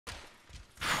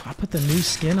I put the new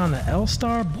skin on the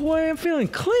L-Star. Boy, I'm feeling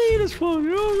clean as fuck.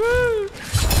 Whew.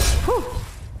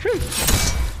 Whew.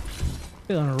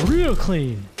 Feeling real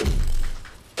clean.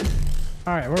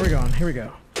 All right, where are we going? Here we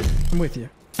go. I'm with you.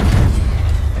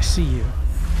 I see you.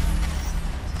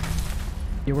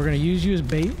 Yeah, we're gonna use you as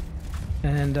bait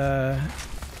and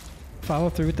follow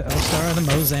through with the L-Star and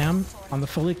the Mozam on the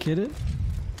fully kitted.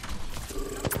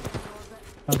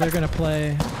 Oh, they're gonna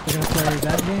play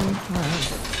that game?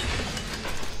 Alright.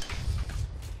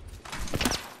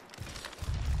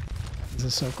 This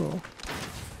is so cool.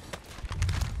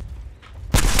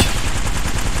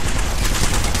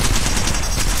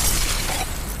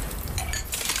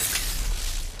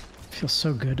 Feels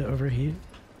so good to overheat.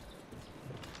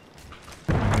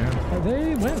 Yeah. Oh,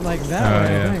 they went like that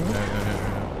way, I think.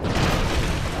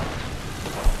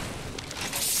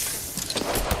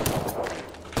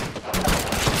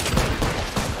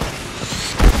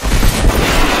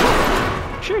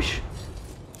 Sheesh.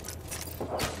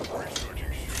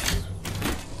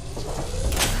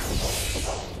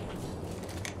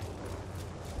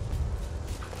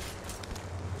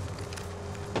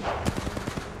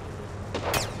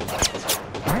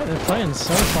 Alright, they're playing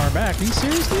so far back. Are you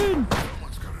serious, dude?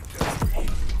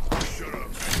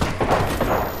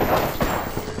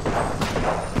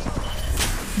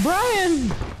 Brian!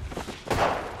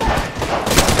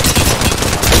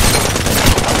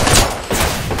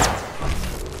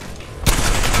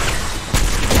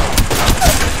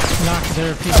 Knocked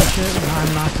their piece of shit. No,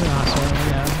 I'm knocked it off, so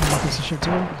yeah, I'm a piece of shit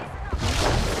too.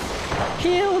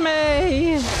 Kill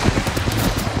me!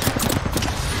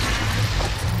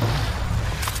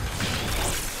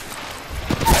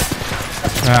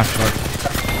 Ah, fuck.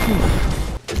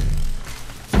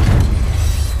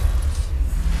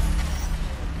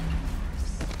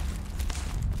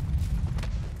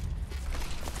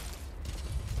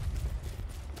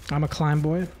 I'm a climb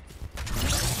boy.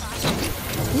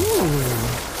 Ooh.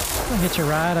 I'll hit you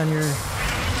right on your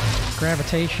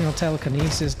gravitational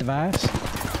telekinesis device.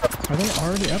 Are they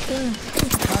already up there?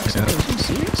 Yeah. Are you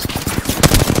serious?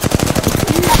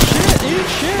 Eat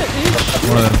shit!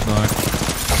 One of them's knocked.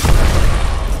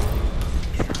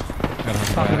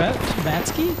 Talking about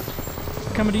Batsky?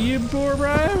 Coming to you, poor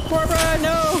Brian? Poor Brian,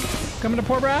 no! Coming to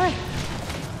poor Brian?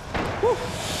 Woo.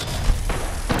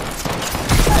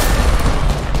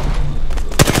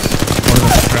 One of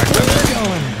them's cracked Where out. are they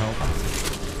going? Help.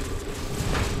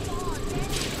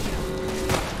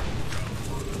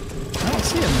 I don't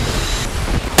see him.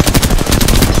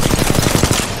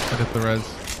 I got the res.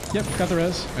 Yep, got the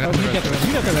res. I got Oh, the you res. got the res.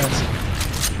 You got the res.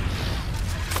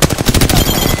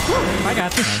 Woo, I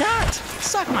got the shot.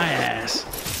 Suck my ass.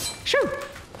 Shoot.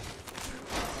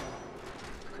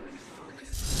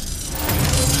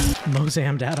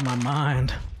 Mozammed out of my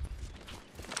mind.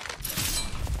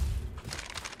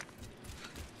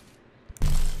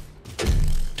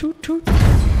 Toot toot.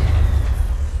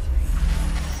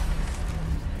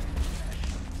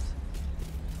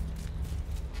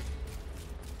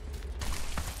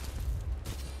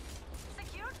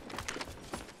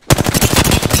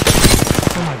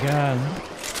 Oh my god.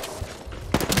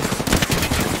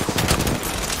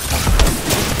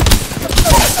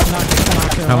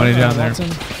 How many down there? Watson.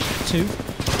 2. Damn.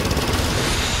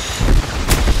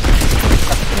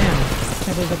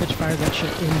 Can't believe that bitch fired that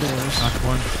shit indoors. Knocked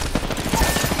one.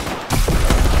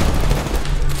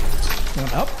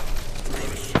 Going up.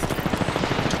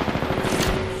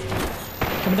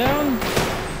 Coming down.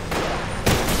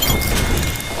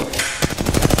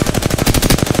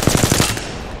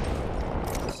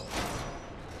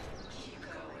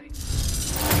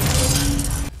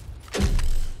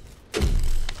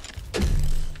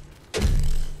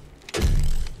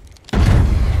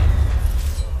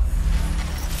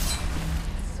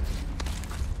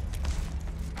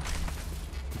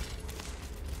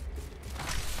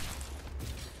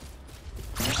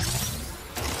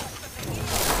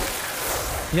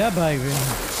 Yeah, baby.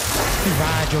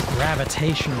 Ride your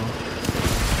gravitational.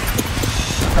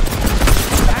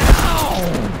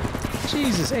 Ow!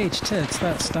 Jesus H tits,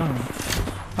 that stung.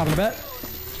 Popping a bet.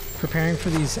 Preparing for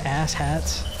these ass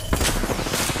hats.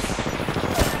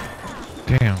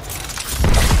 Damn.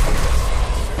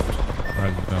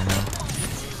 Res is down now.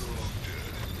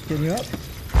 Getting you up.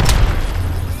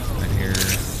 And here.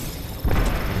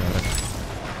 Got it.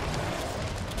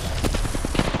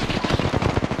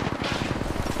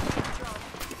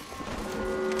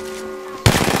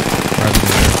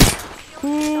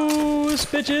 Ooh, this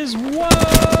bitch is one!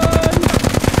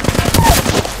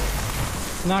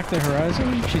 Knock the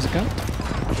horizon. She's a cunt.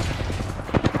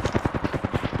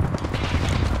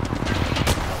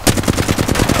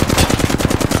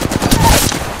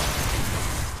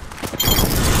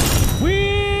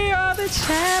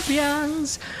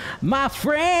 champions, my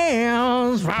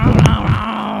friends.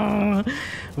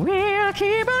 We'll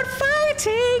keep on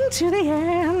fighting to the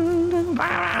end.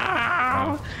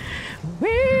 We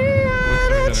are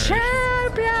the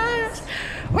champions.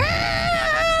 We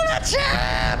are the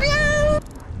champions.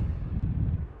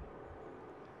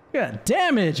 Got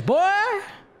damage, boy.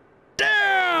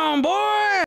 Damn, boy.